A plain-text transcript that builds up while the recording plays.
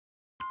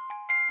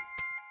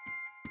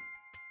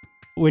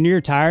when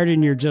you're tired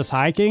and you're just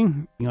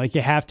hiking, like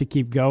you have to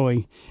keep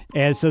going.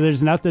 And so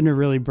there's nothing to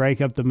really break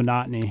up the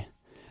monotony.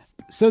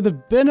 So the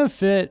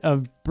benefit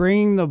of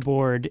bringing the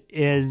board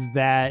is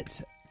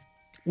that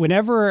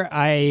whenever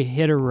I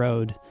hit a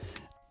road,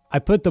 I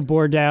put the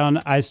board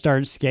down, I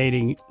start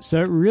skating.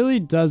 So it really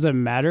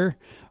doesn't matter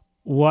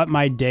what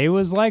my day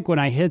was like. When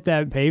I hit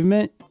that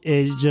pavement,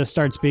 it just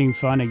starts being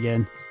fun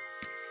again.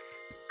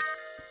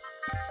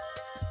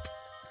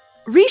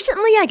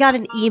 Recently, I got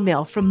an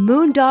email from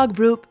Moondog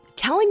Roop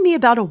telling me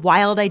about a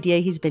wild idea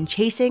he's been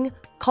chasing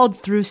called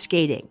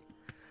Thru-Skating.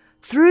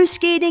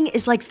 Thru-Skating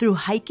is like through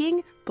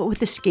hiking, but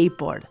with a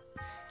skateboard.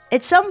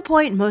 At some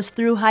point, most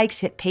through hikes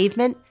hit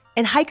pavement,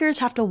 and hikers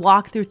have to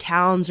walk through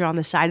towns or on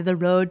the side of the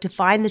road to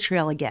find the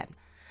trail again.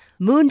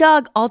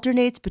 Moondog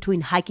alternates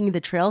between hiking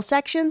the trail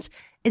sections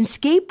and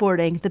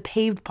skateboarding the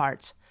paved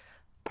parts.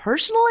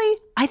 Personally,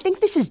 I think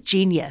this is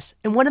genius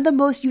and one of the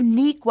most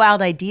unique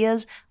wild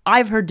ideas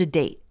I've heard to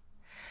date.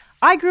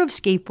 I grew up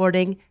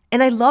skateboarding,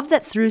 and I love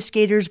that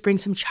Thru-Skaters bring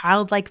some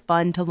childlike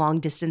fun to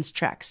long-distance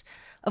treks.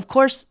 Of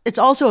course, it's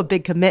also a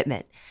big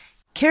commitment.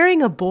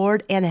 Carrying a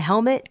board and a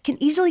helmet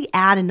can easily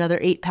add another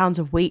 8 pounds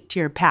of weight to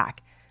your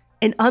pack.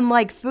 And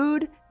unlike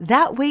food,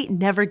 that weight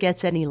never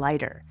gets any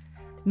lighter.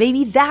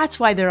 Maybe that's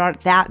why there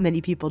aren't that many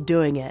people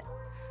doing it.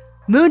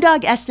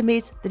 Moondog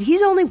estimates that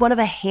he's only one of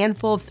a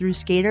handful of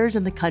Thru-Skaters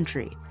in the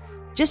country.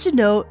 Just a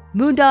note,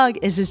 Moondog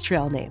is his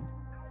trail name.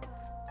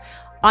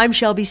 I'm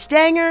Shelby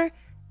Stanger,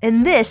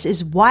 and this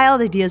is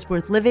Wild Ideas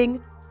Worth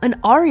Living, an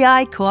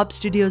REI Co-op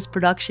Studios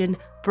production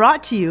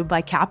brought to you by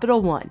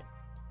Capital One.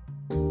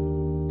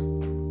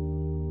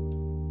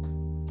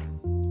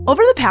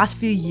 Over the past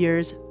few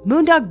years,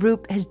 Moondog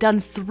Roop has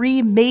done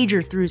 3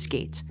 major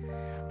thru-skates.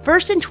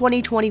 First in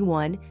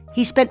 2021,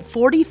 he spent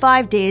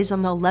 45 days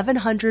on the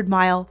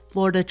 1,100-mile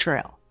Florida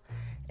Trail.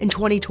 In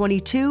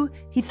 2022,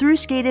 he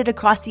thru-skated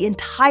across the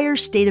entire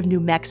state of New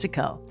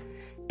Mexico.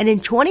 And in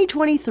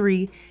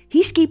 2023,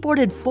 he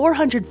skateboarded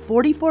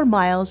 444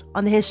 miles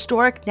on the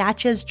historic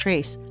Natchez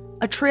Trace,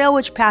 a trail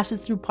which passes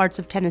through parts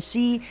of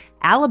Tennessee,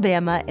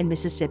 Alabama, and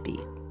Mississippi.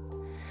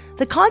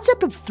 The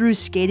concept of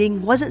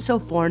thru-skating wasn't so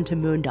foreign to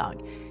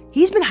Moondog.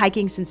 He's been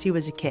hiking since he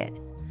was a kid,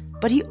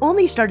 but he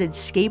only started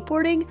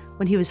skateboarding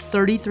when he was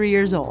 33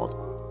 years old.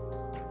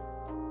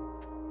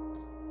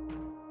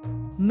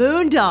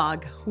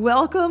 Moondog,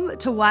 welcome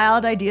to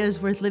Wild Ideas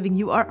Worth Living.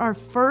 You are our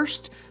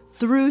first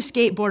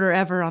thru-skateboarder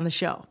ever on the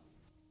show.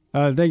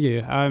 Thank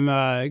you. I'm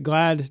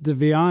glad to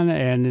be on,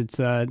 and it's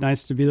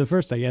nice to be the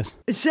first, I guess.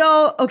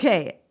 So,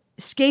 okay,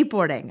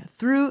 skateboarding,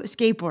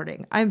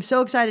 Thru-Skateboarding. I'm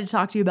so excited to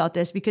talk to you about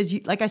this because,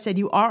 like I said,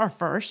 you are our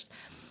first.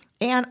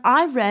 And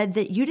I read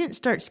that you didn't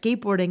start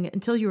skateboarding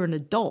until you were an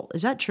adult.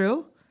 Is that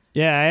true?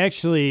 Yeah, I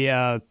actually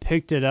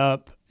picked it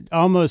up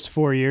almost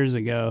 4 years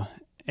ago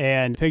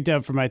and picked it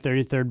up for my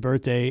 33rd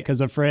birthday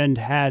because a friend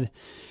had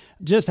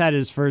just had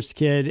his first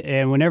kid,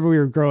 and whenever we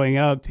were growing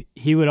up,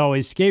 he would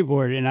always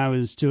skateboard, and I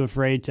was too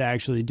afraid to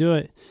actually do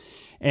it.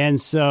 And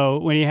so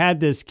when he had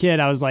this kid,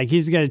 I was like,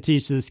 he's going to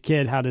teach this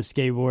kid how to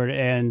skateboard,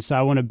 and so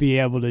I want to be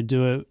able to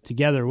do it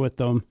together with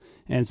them.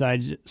 And so I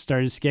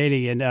started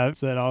skating, and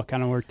so it all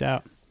kind of worked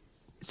out.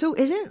 So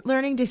isn't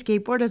learning to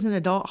skateboard as an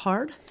adult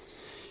hard?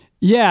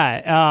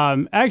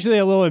 Yeah, actually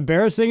a little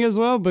embarrassing as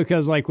well,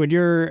 because like when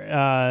you're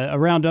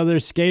around other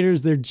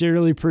skaters, they're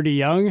generally pretty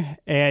young.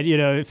 And, you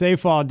know, if they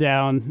fall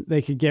down,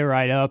 they could get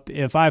right up.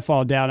 If I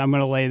fall down, I'm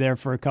going to lay there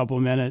for a couple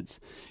minutes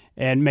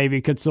and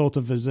maybe consult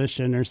a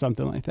physician or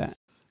something like that.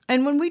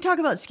 And when we talk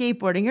about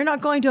skateboarding, you're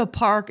not going to a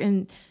park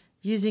and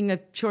using a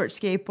short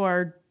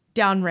skateboard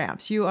down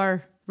ramps. You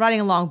are riding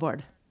a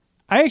longboard.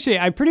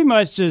 I pretty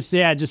much just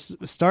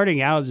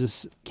starting out,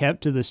 just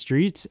kept to the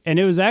streets. And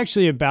it was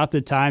actually about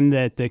the time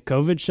that the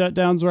COVID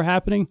shutdowns were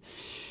happening.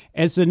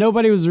 And so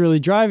nobody was really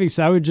driving.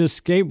 So I would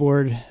just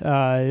skateboard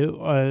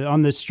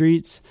on the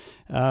streets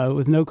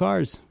with no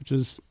cars, which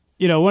was,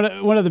 you know,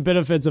 one of the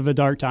benefits of a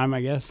dark time,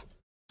 I guess.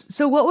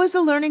 So what was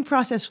the learning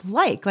process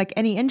like? Like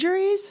any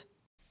injuries?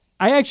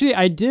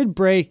 I did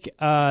break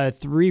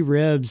 3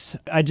 ribs.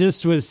 I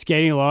just was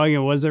skating along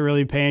and wasn't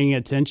really paying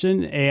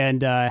attention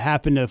and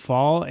happened to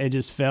fall. It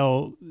just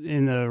fell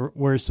in the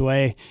worst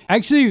way.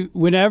 Actually,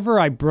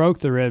 whenever I broke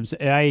the ribs,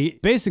 I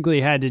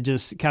basically had to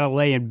just kind of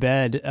lay in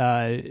bed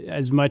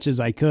as much as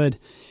I could.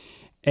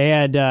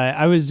 And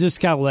I was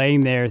just kind of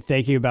laying there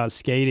thinking about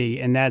skating.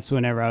 And that's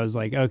whenever I was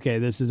like, okay,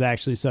 this is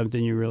actually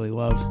something you really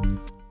love.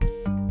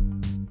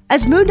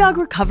 As Moondog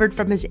recovered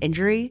from his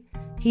injury,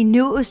 he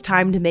knew it was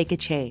time to make a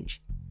change.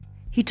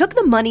 He took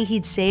the money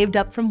he'd saved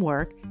up from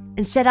work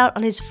and set out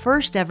on his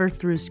first ever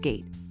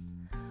thru-skate.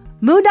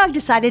 Moondog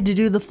decided to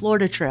do the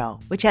Florida Trail,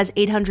 which has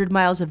 800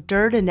 miles of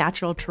dirt and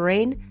natural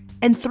terrain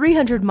and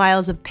 300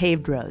 miles of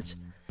paved roads.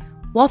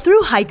 While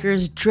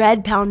thru-hikers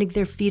dread pounding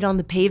their feet on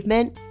the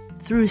pavement,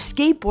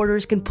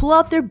 thru-skateboarders can pull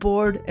out their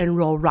board and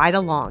roll right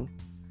along.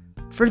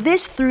 For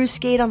this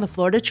thru-skate on the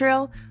Florida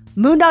Trail,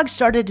 Moondog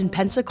started in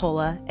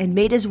Pensacola and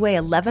made his way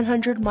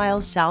 1,100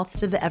 miles south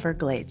to the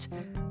Everglades.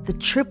 The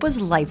trip was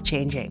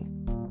life-changing.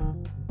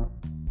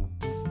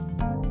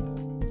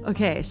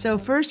 Okay, so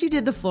first you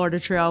did the Florida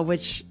Trail,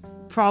 which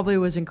probably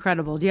was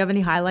incredible. Do you have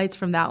any highlights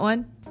from that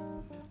one?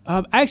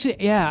 Actually,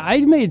 yeah, I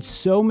made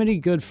so many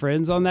good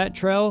friends on that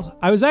trail.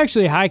 I was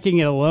actually hiking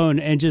it alone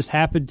and just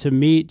happened to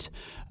meet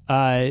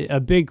a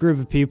big group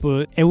of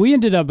people, and we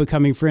ended up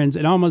becoming friends,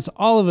 and almost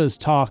all of us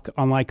talk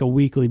on like a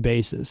weekly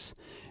basis.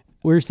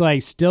 We're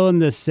like still in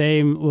the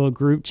same little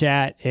group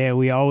chat, and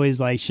we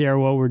always like share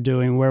what we're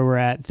doing, where we're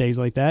at, things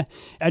like that.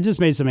 I just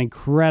made some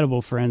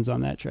incredible friends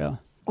on that trail.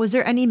 Was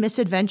there any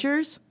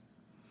misadventures?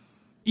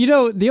 You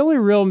know, the only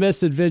real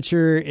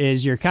misadventure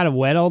is you're kind of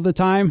wet all the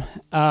time.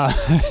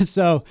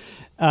 So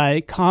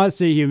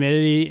constant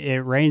humidity,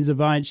 it rains a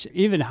bunch,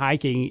 even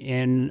hiking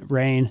in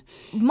rain.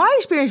 My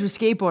experience with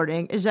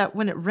skateboarding is that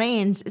when it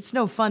rains, it's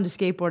no fun to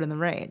skateboard in the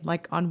rain,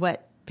 like on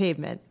wet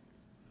pavement.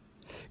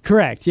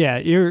 Correct. Yeah,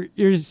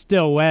 you're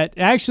still wet.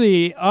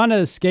 Actually, on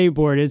a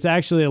skateboard, it's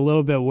actually a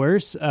little bit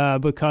worse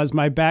because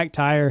my back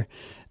tire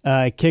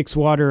kicks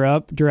water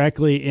up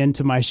directly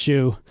into my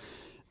shoe.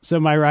 So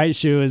my right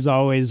shoe is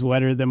always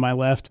wetter than my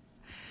left.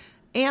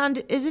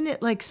 And isn't it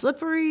like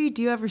slippery?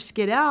 Do you ever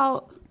skid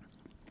out?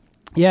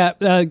 Yeah,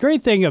 the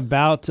great thing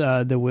about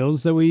the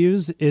wheels that we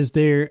use is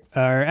they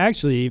are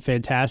actually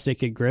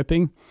fantastic at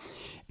gripping.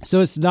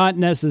 So it's not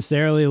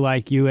necessarily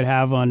like you would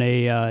have on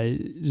a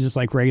just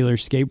like regular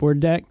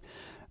skateboard deck,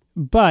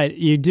 but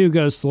you do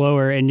go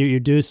slower and you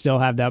do still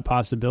have that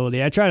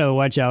possibility. I try to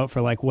watch out for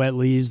like wet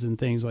leaves and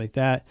things like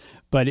that,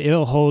 but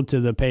it'll hold to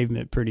the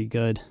pavement pretty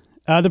good.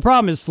 The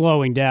problem is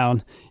slowing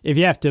down. If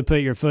you have to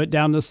put your foot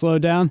down to slow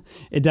down,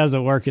 it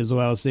doesn't work as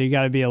well. So you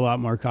got to be a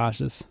lot more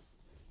cautious.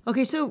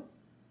 Okay, so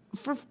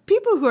for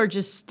people who are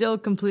just still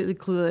completely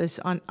clueless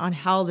on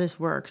how this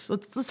works,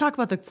 let's talk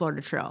about the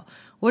Florida Trail.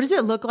 What does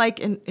it look like,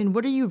 and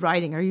what are you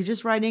riding? Are you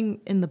just riding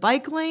in the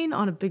bike lane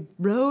on a big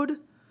road?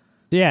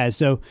 Yeah,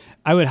 so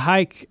I would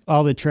hike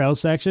all the trail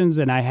sections,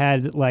 and I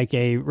had like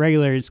a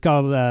regular, it's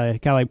called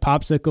kind of like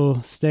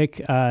popsicle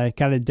stick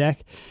kind of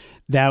deck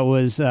that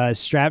was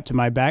strapped to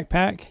my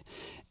backpack.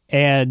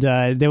 And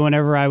then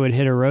whenever I would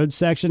hit a road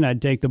section,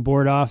 I'd take the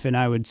board off and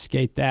I would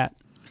skate that.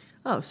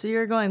 Oh, so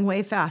you're going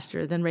way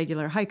faster than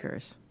regular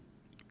hikers.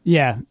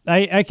 Yeah,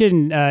 I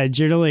can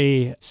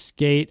generally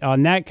skate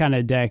on that kind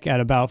of deck at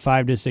about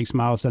 5 to 6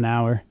 miles an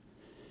hour.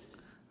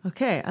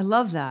 Okay, I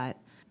love that.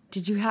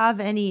 Did you have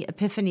any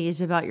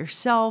epiphanies about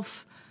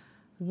yourself,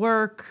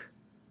 work,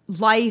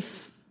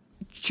 life,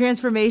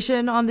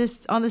 transformation on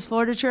this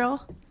Florida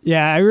Trail?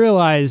 Yeah, I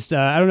realized,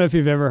 I don't know if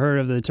you've ever heard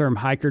of the term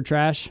hiker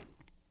trash,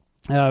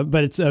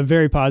 but it's a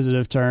very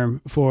positive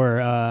term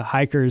for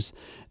hikers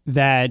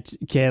that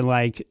can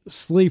like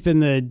sleep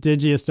in the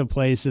dingiest of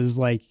places,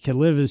 like can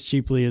live as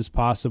cheaply as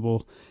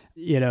possible,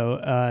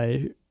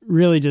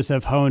 really just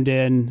have honed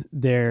in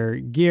their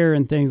gear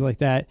and things like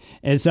that.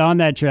 And so on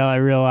that trail, I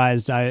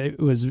realized I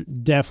was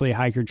definitely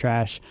hiker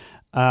trash.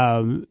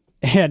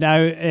 And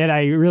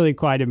I really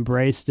quite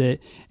embraced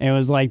it, and it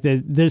was like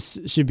this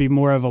should be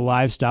more of a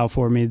lifestyle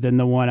for me than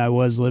the one I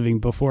was living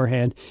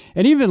beforehand.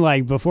 And even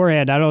like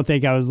beforehand, I don't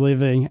think I was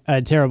living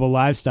a terrible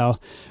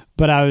lifestyle,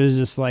 but I was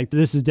just like,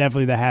 this is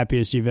definitely the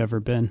happiest you've ever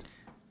been.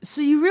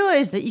 So you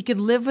realized that you could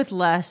live with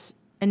less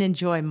and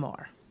enjoy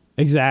more.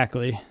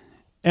 Exactly.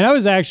 And I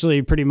was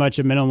actually pretty much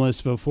a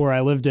minimalist before.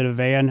 I lived in a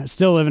van,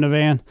 still live in a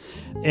van.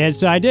 And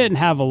so I didn't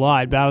have a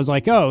lot, but I was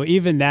like, oh,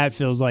 even that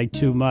feels like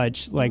too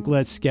much. Like,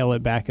 let's scale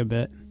it back a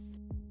bit.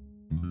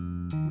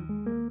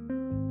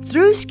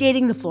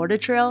 Thru-Skating the Florida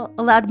Trail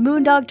allowed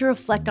Moondog to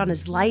reflect on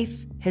his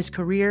life, his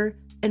career,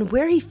 and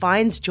where he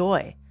finds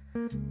joy.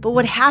 But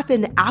what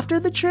happened after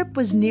the trip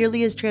was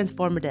nearly as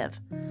transformative.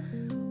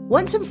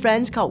 Once some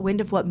friends caught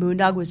wind of what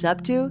Moondog was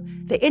up to,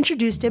 they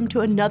introduced him to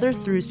another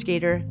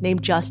Thru-Skater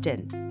named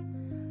Justin.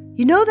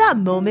 You know that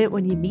moment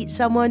when you meet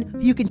someone who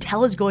you can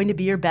tell is going to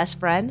be your best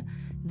friend?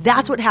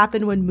 That's what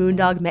happened when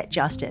Moondog met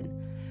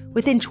Justin.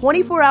 Within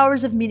 24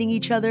 hours of meeting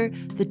each other,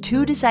 the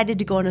two decided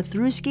to go on a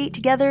thru-skate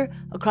together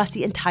across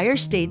the entire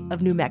state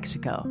of New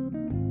Mexico.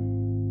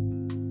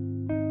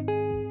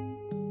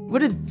 What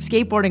did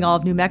skateboarding all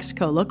of New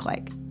Mexico look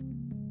like?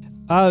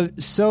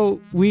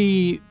 So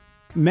we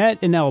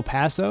met in El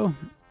Paso,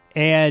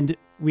 and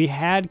we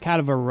had kind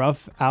of a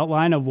rough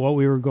outline of what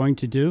we were going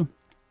to do.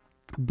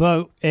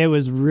 But it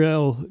was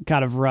real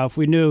kind of rough.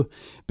 We knew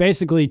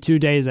basically 2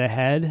 days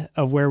ahead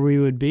of where we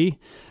would be.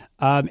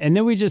 And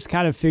then we just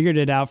kind of figured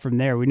it out from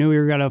there. We knew we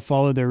were going to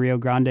follow the Rio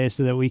Grande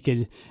so that we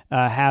could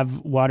have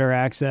water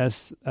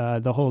access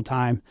the whole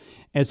time.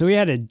 And so we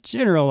had a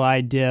general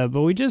idea,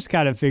 but we just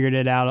kind of figured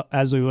it out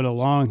as we went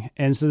along.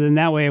 And so then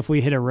that way, if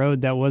we hit a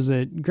road that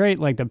wasn't great,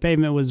 like the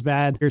pavement was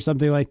bad or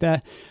something like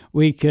that,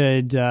 we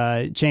could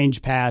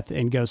change path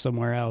and go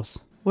somewhere else.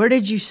 Where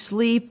did you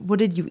sleep? What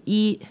did you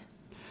eat?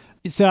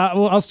 So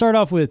I'll start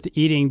off with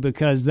eating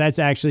because that's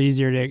actually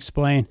easier to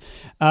explain.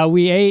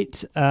 We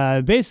ate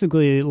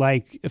basically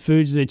like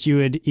foods that you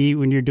would eat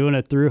when you're doing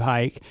a thru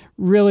hike,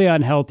 really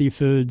unhealthy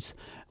foods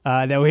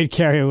that we'd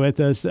carry with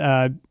us.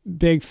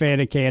 Big fan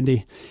of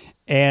candy.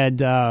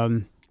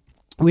 And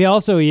we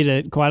also eat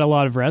at quite a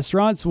lot of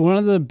restaurants. One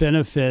of the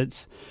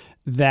benefits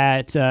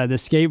that the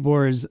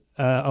skateboards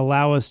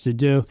allow us to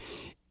do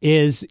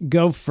is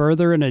go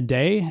further in a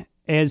day.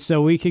 And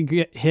so we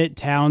can hit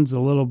towns a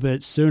little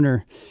bit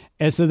sooner.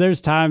 And so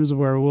there's times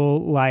where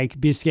we'll like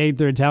be skating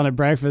through a town at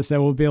breakfast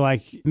and we'll be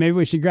like, maybe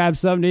we should grab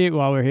something to eat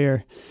while we're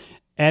here.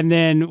 And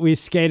then we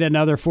skate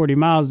another 40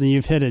 miles and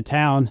you've hit a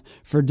town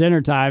for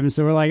dinner time.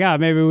 So we're like,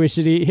 maybe we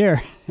should eat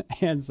here.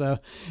 And so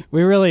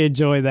we really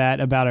enjoy that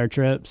about our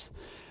trips.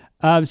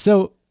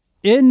 So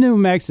in New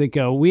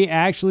Mexico, we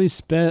actually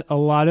spent a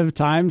lot of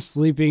time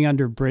sleeping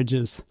under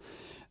bridges.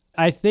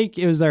 I think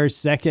it was our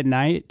second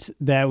night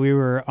that we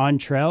were on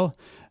trail.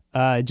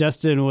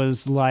 Justin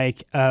was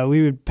like,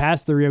 we would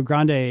pass the Rio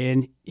Grande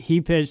and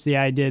he pitched the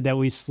idea that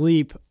we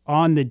sleep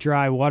on the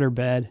dry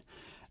waterbed.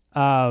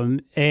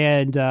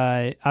 And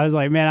I was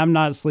like, man, I'm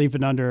not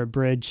sleeping under a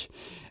bridge.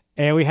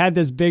 And we had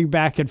this big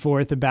back and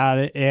forth about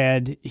it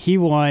and he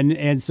won.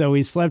 And so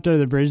we slept under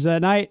the bridge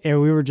that night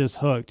and we were just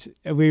hooked.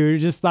 We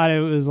just thought it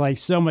was like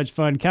so much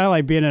fun, kind of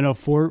like being in a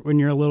fort when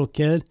you're a little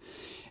kid.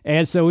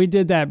 And so we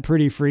did that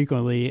pretty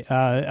frequently.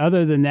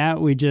 Other than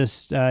that, we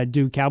just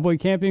do cowboy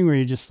camping where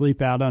you just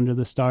sleep out under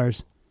the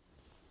stars.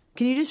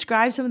 Can you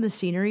describe some of the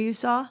scenery you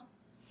saw?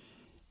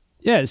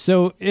 Yeah,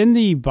 so in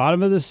the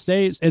bottom of the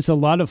state, it's a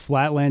lot of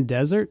flatland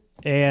desert,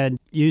 and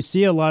you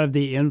see a lot of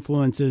the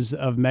influences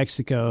of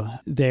Mexico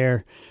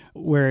there,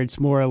 where it's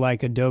more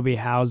like adobe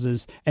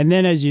houses. And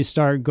then as you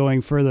start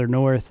going further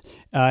north,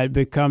 it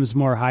becomes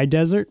more high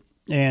desert,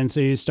 and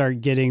so you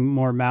start getting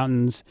more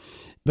mountains.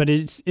 But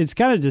it's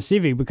kind of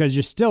deceiving because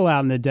you're still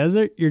out in the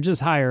desert. You're just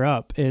higher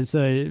up. It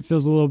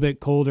feels a little bit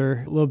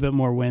colder, a little bit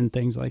more wind,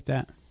 things like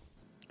that.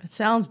 It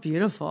sounds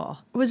beautiful.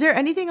 Was there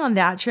anything on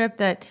that trip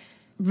that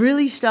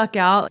really stuck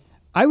out?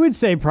 I would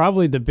say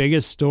probably the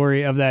biggest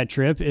story of that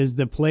trip is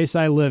the place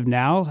I live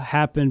now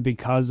happened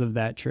because of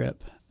that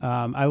trip.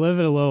 I live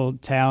in a little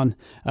town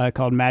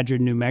called Madrid,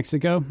 New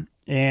Mexico,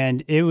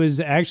 and it was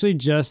actually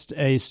just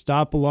a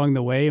stop along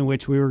the way in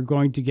which we were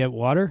going to get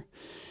water.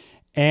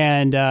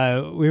 And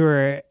we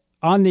were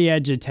on the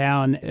edge of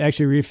town,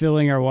 actually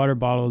refilling our water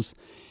bottles.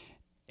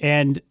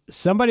 And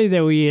somebody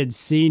that we had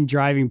seen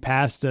driving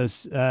past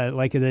us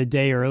like the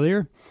day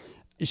earlier,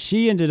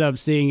 she ended up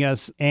seeing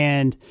us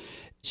and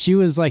she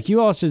was like,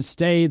 you all should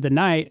stay the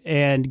night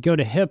and go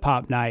to hip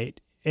hop night.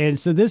 And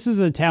so this is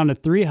a town of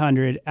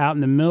 300 out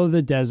in the middle of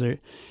the desert.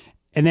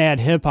 And they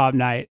had hip hop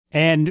night.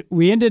 And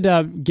we ended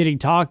up getting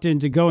talked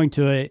into going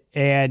to it.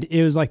 And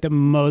it was like the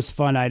most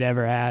fun I'd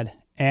ever had.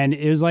 And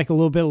it was like a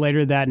little bit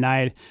later that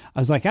night, I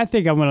was like, I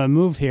think I'm going to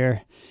move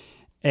here.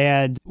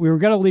 And we were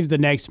going to leave the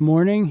next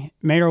morning,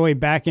 made our way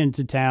back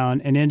into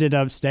town, and ended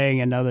up staying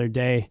another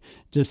day,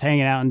 just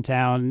hanging out in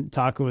town,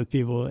 talking with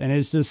people. And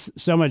it's just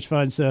so much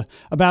fun. So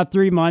about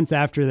 3 months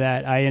after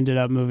that, I ended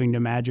up moving to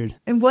Madrid.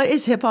 And what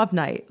is hip hop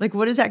night? Like,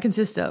 what does that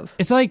consist of?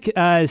 It's like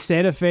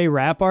Santa Fe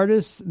rap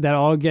artists that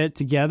all get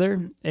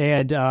together.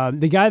 And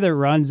the guy that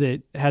runs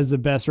it has the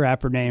best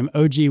rapper name,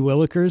 OG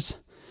Willikers.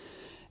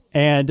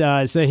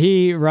 And so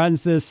he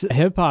runs this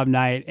hip hop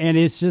night and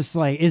it's just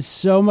like, it's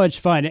so much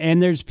fun.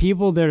 And there's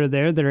people that are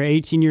there that are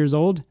 18 years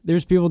old.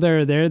 There's people that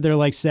are there, they're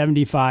like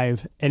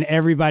 75 and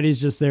everybody's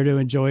just there to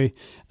enjoy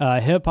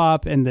hip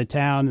hop and the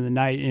town and the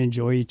night and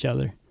enjoy each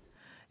other.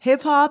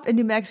 Hip Hop in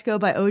New Mexico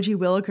by OG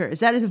Willikers.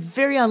 That is a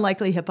very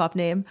unlikely hip hop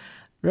name.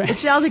 Right. It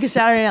sounds like a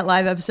Saturday Night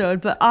Live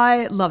episode, but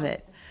I love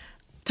it.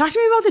 Talk to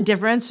me about the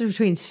difference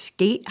between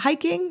skate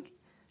hiking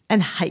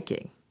and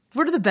hiking.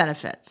 What are the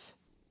benefits?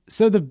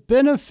 So the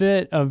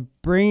benefit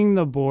of bringing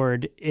the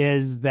board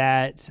is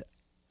that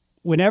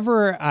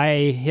whenever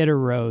I hit a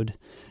road,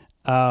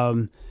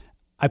 I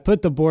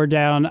put the board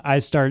down, I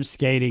start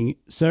skating.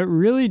 So it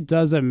really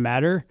doesn't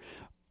matter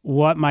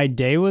what my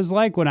day was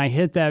like. When I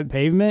hit that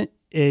pavement,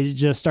 it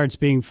just starts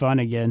being fun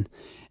again.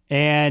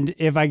 And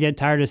if I get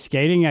tired of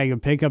skating, I can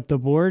pick up the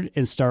board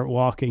and start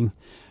walking.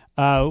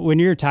 When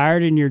you're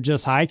tired and you're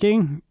just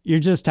hiking, you're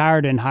just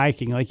tired and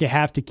hiking. Like you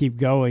have to keep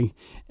going.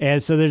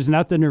 And so there's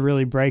nothing to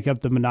really break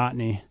up the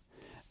monotony.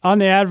 On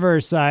the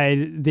adverse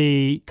side,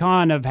 the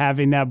con of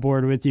having that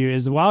board with you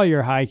is while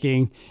you're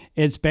hiking,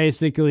 it's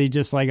basically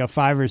just like a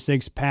 5 or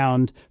 6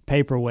 pound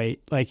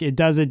paperweight. Like it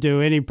doesn't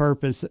do any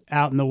purpose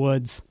out in the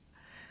woods.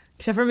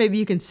 Except for maybe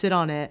you can sit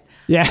on it.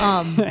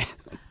 Yeah.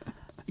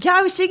 Yeah,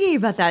 I was thinking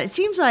about that. It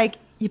seems like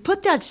you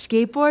put that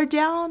skateboard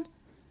down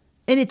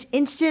and it's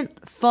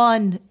instant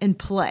fun and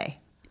play.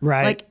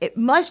 Right. Like it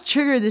must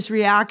trigger this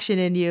reaction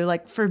in you.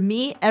 Like for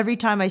me, every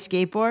time I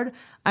skateboard,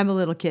 I'm a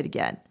little kid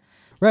again.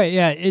 Right.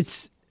 Yeah.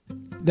 It's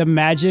the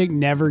magic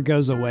never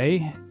goes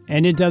away.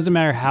 And it doesn't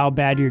matter how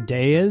bad your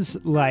day is.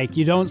 Like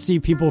you don't see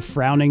people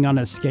frowning on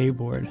a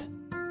skateboard.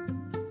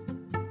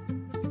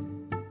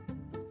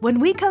 When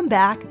we come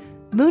back,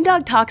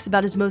 Moondog talks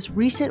about his most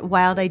recent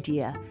wild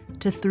idea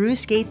to through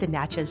skate the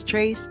Natchez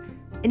Trace,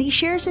 and he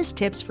shares his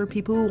tips for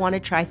people who want to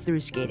try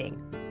through skating.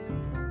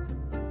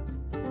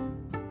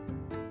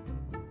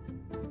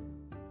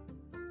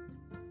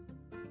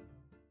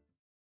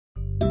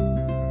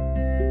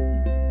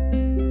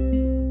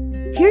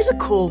 Here's a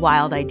cool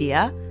wild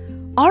idea.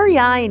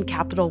 REI and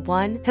Capital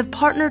One have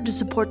partnered to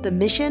support the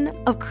mission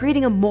of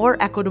creating a more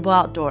equitable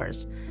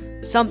outdoors,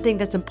 something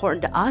that's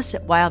important to us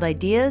at Wild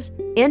Ideas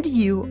and to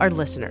you, our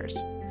listeners.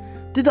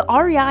 Through the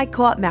REI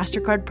Co-op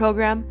MasterCard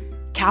program,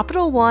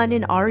 Capital One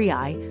and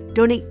REI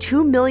donate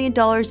 $2 million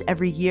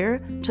every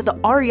year to the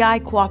REI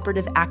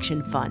Cooperative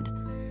Action Fund.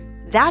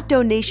 That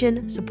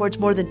donation supports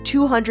more than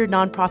 200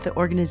 nonprofit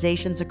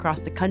organizations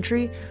across the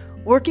country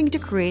working to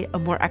create a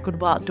more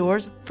equitable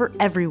outdoors for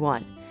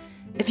everyone.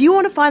 If you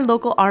want to find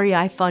local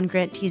REI fund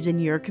grantees in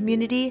your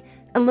community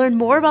and learn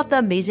more about the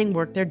amazing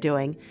work they're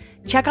doing,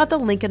 check out the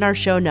link in our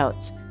show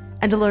notes.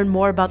 And to learn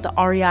more about the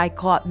REI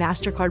Co-op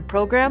MasterCard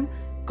program,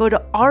 go to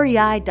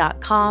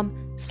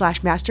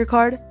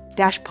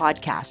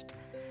rei.com/MasterCard-podcast.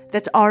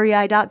 That's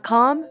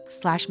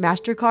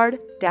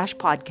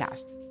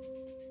rei.com/MasterCard-podcast.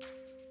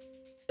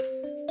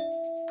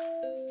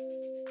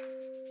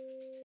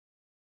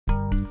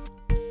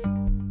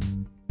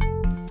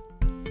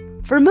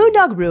 For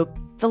Moondog Roop,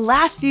 the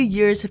last few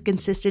years have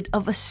consisted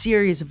of a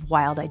series of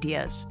wild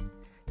ideas.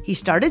 He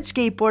started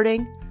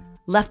skateboarding,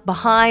 left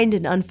behind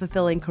an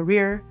unfulfilling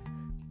career,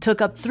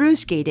 took up through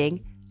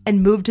skating,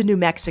 and moved to New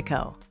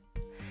Mexico.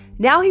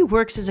 Now he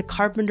works as a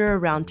carpenter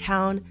around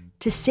town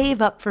to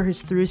save up for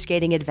his through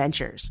skating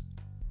adventures.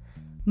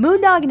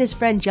 Moondog and his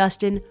friend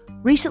Justin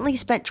recently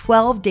spent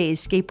 12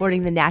 days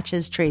skateboarding the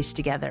Natchez Trace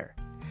together.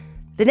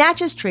 The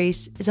Natchez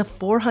Trace is a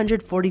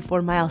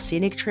 444-mile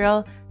scenic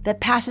trail that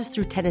passes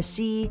through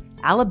Tennessee,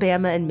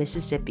 Alabama, and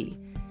Mississippi.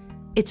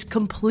 It's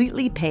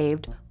completely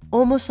paved,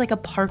 almost like a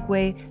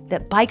parkway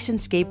that bikes and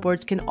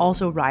skateboards can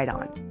also ride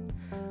on.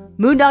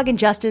 Moondog and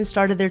Justin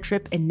started their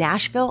trip in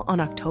Nashville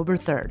on October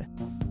 3rd.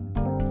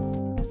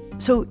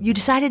 So you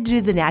decided to do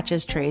the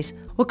Natchez Trace.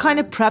 What kind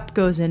of prep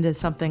goes into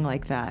something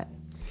like that?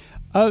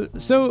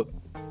 So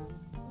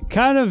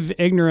kind of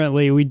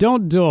ignorantly, we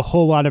don't do a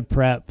whole lot of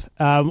prep.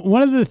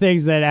 One of the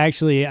things that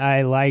actually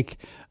I like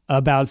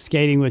about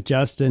skating with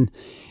Justin,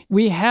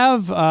 we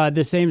have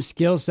the same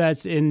skill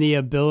sets in the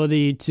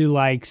ability to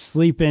like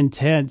sleep in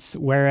tents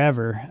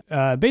wherever.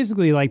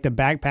 Basically like the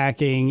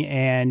backpacking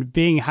and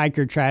being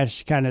hiker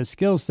trash kind of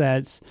skill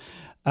sets.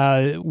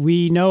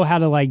 We know how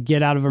to like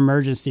get out of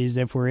emergencies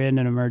if we're in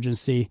an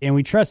emergency, and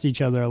we trust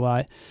each other a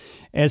lot.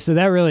 And so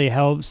that really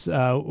helps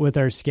with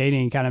our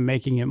skating, kind of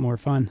making it more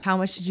fun. How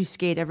much did you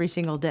skate every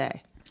single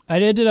day?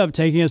 It ended up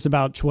taking us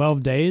about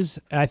 12 days.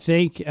 I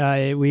think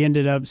we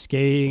ended up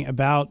skating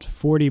about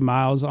 40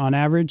 miles on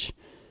average.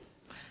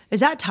 Is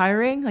that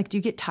tiring? Like, do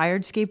you get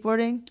tired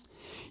skateboarding?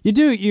 You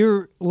do.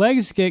 Your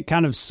legs get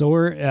kind of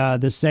sore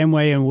the same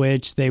way in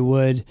which they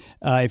would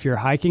if you're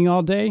hiking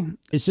all day.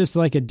 It's just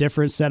like a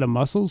different set of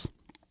muscles.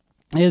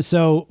 And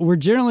so we're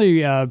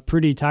generally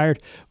pretty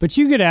tired, but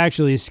you could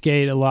actually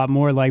skate a lot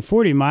more. Like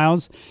 40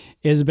 miles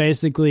is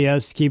basically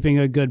us keeping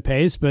a good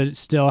pace, but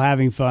still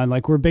having fun.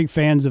 Like we're big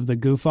fans of the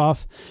goof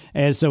off,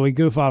 and so we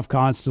goof off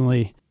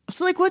constantly.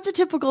 So like, what's a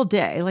typical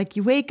day? Like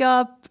you wake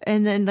up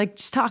and then like,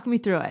 just talk me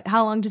through it.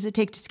 How long does it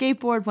take to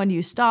skateboard? When do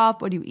you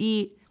stop? What do you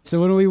eat?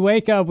 So when we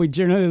wake up, we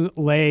generally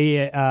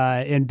lay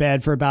in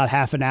bed for about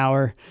half an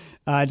hour,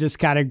 just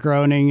kind of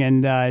groaning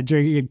and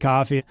drinking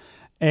coffee.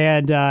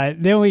 And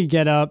then we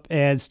get up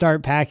and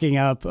start packing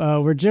up.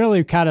 We're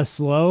generally kind of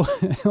slow.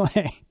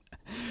 Like,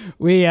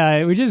 we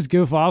just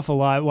goof off a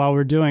lot while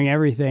we're doing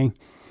everything.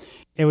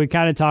 And we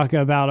kind of talk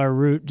about our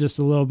route just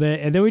a little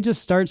bit. And then we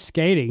just start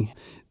skating.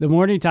 The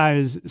morning time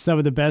is some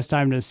of the best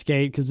time to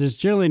skate because there's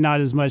generally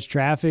not as much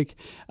traffic.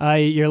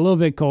 You're a little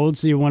bit cold,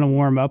 so you want to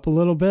warm up a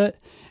little bit.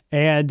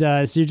 And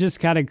so you're just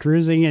kind of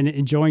cruising and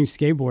enjoying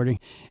skateboarding.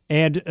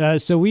 And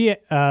so we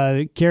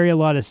carry a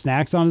lot of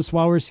snacks on us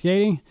while we're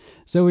skating.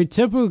 So we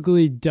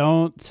typically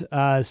don't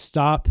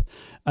stop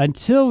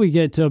until we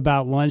get to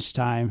about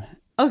lunchtime.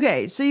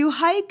 Okay, so you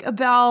hike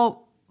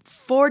about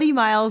 40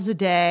 miles a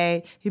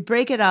day. You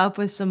break it up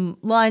with some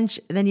lunch,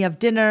 then you have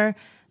dinner,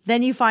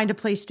 then you find a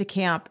place to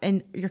camp,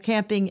 and you're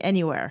camping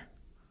anywhere.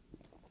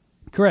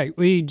 Correct.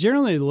 We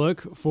generally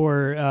look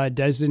for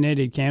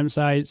designated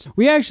campsites.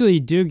 We actually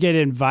do get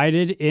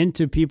invited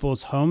into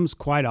people's homes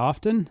quite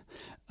often.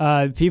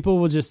 People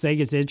will just think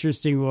it's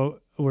interesting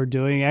what we're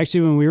doing.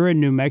 Actually, when we were in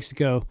New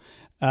Mexico,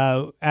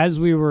 as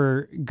we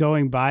were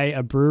going by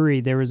a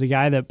brewery, there was a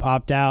guy that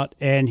popped out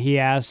and he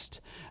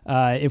asked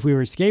if we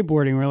were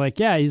skateboarding. We're like,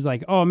 yeah. He's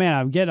like, oh man,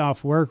 I'm getting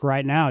off work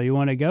right now. You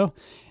want to go?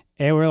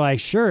 And we're like,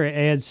 sure.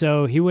 And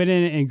so he went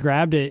in and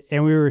grabbed it,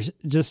 and we were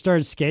just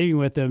started skating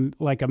with him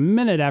like a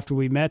minute after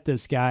we met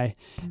this guy.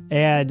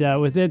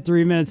 And within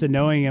 3 minutes of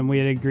knowing him, we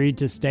had agreed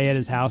to stay at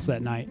his house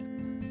that night.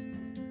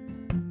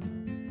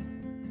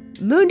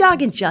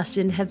 Moondog and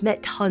Justin have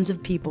met tons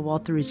of people while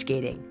through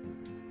skating.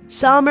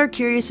 Some are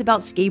curious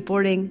about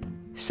skateboarding,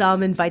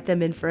 some invite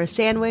them in for a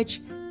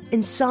sandwich,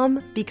 and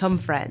some become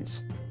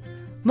friends.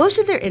 Most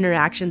of their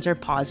interactions are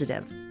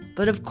positive,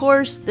 but of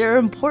course, there are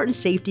important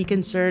safety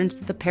concerns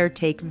that the pair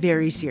take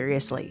very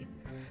seriously.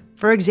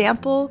 For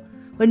example,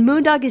 when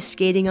Moondog is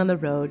skating on the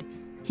road,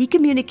 he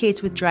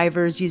communicates with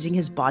drivers using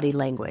his body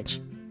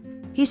language.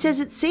 He says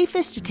it's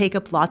safest to take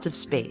up lots of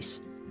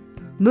space.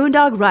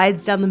 Moondog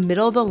rides down the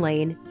middle of the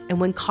lane, and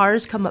when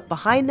cars come up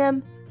behind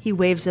them, he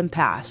waves them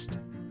past.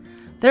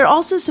 There are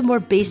also some more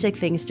basic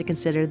things to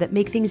consider that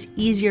make things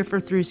easier for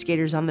thru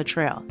skaters on the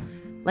trail,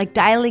 like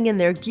dialing in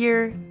their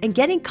gear and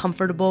getting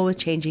comfortable with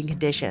changing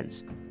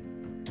conditions.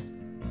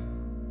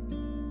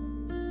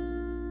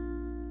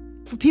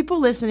 For people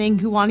listening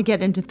who want to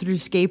get into thru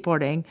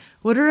skateboarding,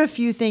 what are a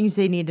few things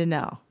they need to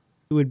know?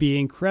 It would be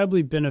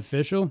incredibly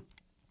beneficial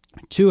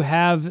to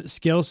have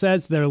skill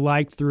sets that are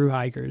like thru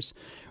hikers.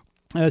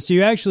 So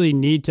you actually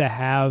need to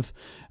have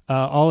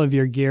all of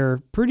your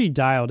gear pretty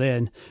dialed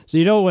in. So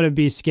you don't want to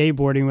be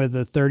skateboarding with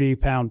a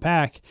 30-pound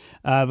pack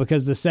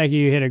because the second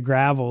you hit a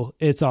gravel,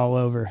 it's all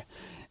over.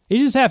 You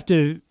just have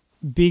to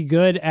be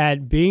good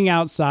at being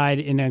outside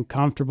in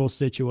uncomfortable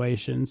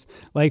situations.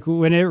 Like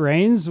when it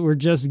rains, we're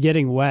just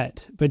getting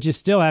wet, but you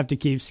still have to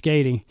keep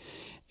skating.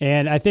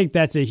 And I think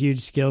that's a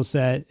huge skill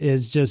set,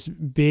 is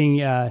just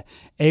being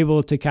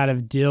able to kind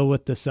of deal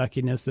with the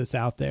suckiness that's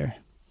out there.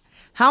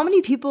 How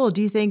many people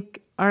do you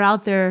think are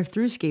out there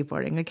thru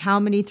skateboarding? Like, how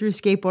many thru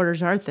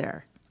skateboarders are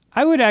there?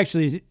 I would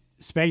actually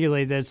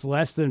speculate that it's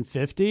less than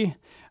 50.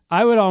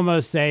 I would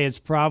almost say it's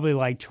probably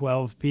like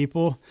 12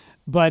 people,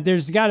 but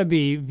there's got to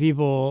be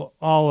people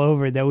all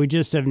over that we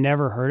just have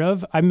never heard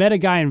of. I met a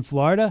guy in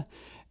Florida,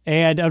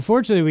 and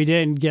unfortunately we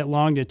didn't get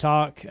long to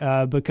talk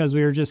because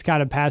we were just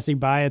kind of passing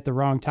by at the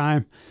wrong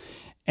time.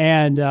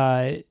 And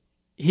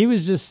he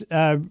was just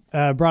brought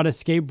a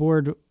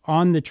skateboard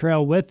on the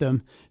trail with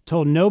him,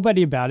 told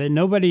nobody about it.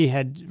 Nobody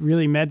had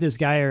really met this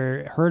guy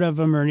or heard of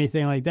him or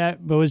anything like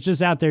that, but was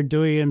just out there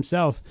doing it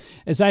himself.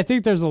 And so I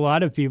think there's a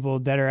lot of people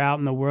that are out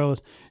in the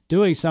world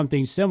doing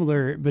something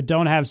similar, but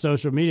don't have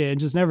social media and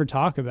just never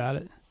talk about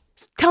it.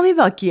 Tell me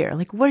about gear.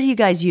 Like, what are you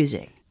guys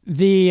using?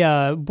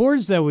 The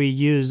boards that we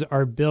use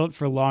are built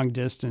for long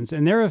distance,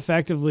 and they're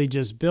effectively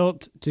just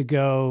built to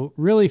go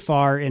really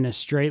far in a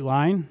straight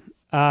line.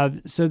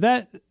 So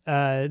that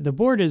the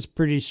board is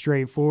pretty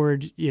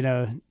straightforward,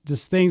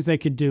 just things that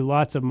could do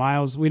lots of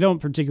miles. We don't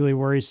particularly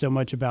worry so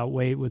much about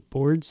weight with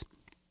boards.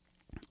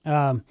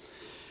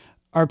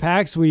 Our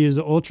packs, we use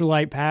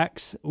ultralight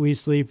packs. We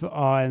sleep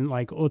on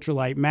like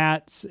ultralight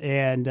mats,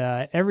 and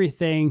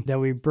everything that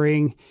we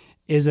bring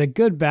is a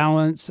good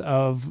balance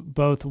of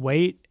both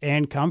weight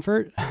and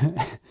comfort.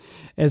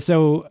 And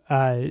so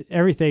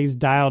everything's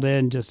dialed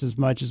in just as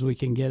much as we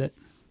can get it.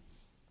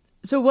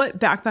 So what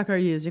backpack are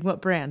you using?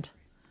 What brand?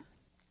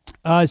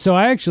 So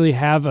I actually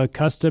have a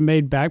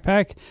custom-made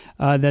backpack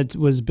that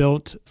was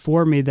built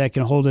for me that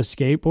can hold a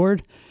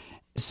skateboard.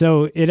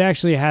 So it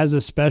actually has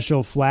a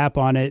special flap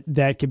on it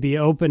that could be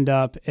opened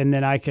up, and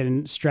then I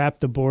can strap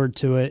the board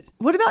to it.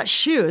 What about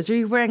shoes? Are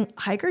you wearing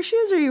hiker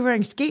shoes or are you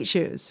wearing skate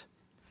shoes?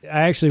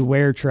 I actually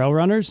wear trail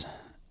runners,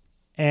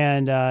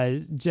 and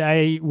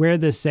I wear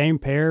the same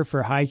pair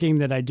for hiking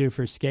that I do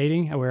for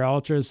skating. I wear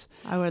Ultras.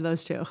 I wear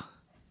those too.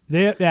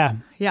 Yeah.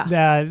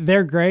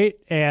 They're great,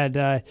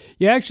 and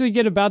you actually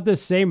get about the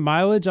same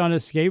mileage on a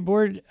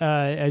skateboard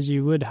as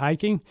you would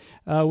hiking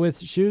with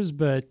shoes,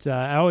 but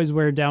I always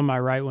wear down my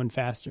right one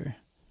faster.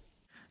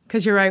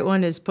 Because your right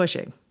one is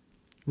pushing.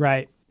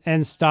 Right,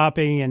 and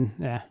stopping, and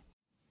yeah.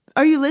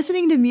 Are you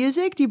listening to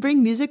music? Do you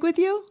bring music with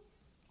you?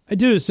 I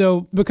do.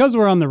 So because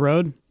we're on the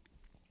road,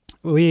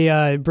 we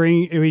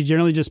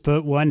generally just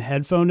put one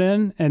headphone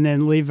in and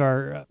then leave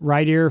our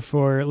right ear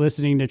for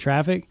listening to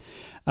traffic.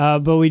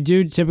 But we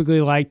do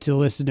typically like to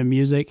listen to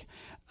music.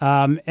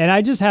 And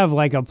I just have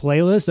like a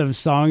playlist of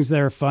songs that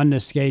are fun to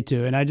skate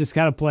to. And I just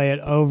kind of play it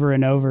over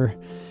and over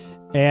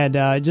and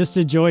just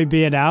enjoy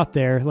being out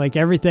there. Like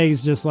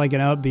everything's just like an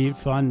upbeat,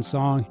 fun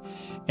song.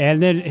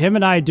 And then him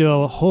and I do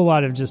a whole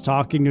lot of just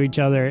talking to each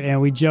other,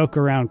 and we joke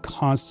around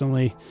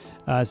constantly.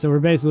 So we're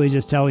basically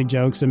just telling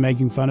jokes and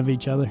making fun of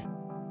each other.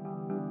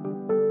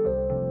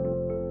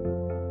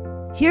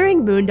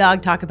 Hearing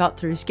Moondog talk about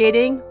thru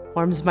skating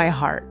warms my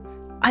heart.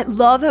 I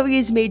love how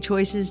he's made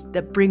choices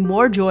that bring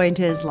more joy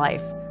into his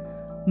life.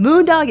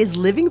 Moondog is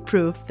living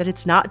proof that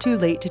it's not too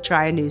late to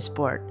try a new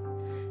sport.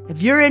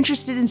 If you're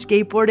interested in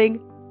skateboarding,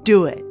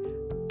 do it.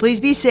 Please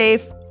be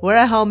safe, wear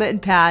a helmet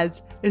and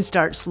pads, and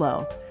start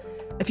slow.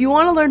 If you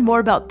want to learn more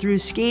about thru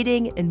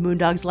skating and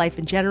Moondog's life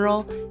in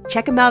general,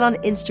 check him out on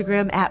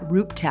Instagram at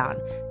Rooptown.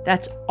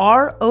 That's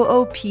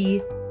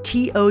ROOPTOWN.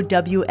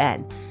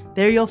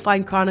 There you'll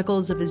find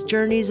chronicles of his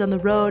journeys on the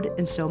road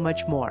and so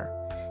much more.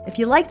 If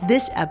you liked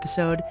this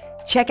episode,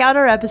 check out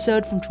our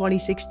episode from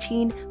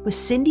 2016 with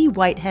Cindy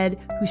Whitehead,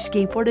 who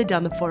skateboarded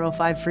down the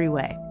 405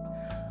 freeway.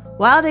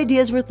 Wild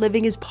Ideas Worth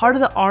Living is part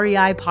of the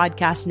REI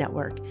Podcast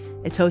Network.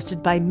 It's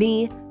hosted by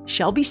me,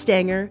 Shelby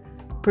Stanger,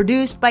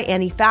 produced by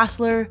Annie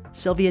Fassler,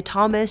 Sylvia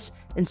Thomas,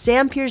 and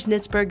Sam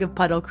Piers-Nitzberg of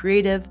Puddle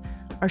Creative.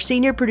 Our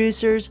senior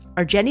producers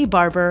are Jenny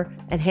Barber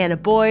and Hannah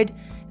Boyd,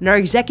 and our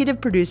executive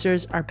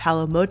producers are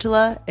Paolo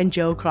Motola and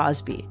Joe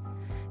Crosby.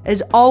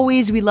 As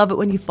always, we love it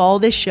when you follow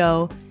this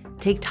show,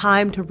 take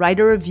time to write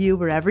a review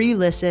wherever you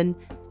listen,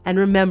 and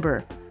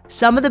remember,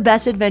 some of the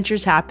best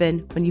adventures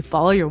happen when you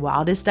follow your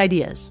wildest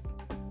ideas.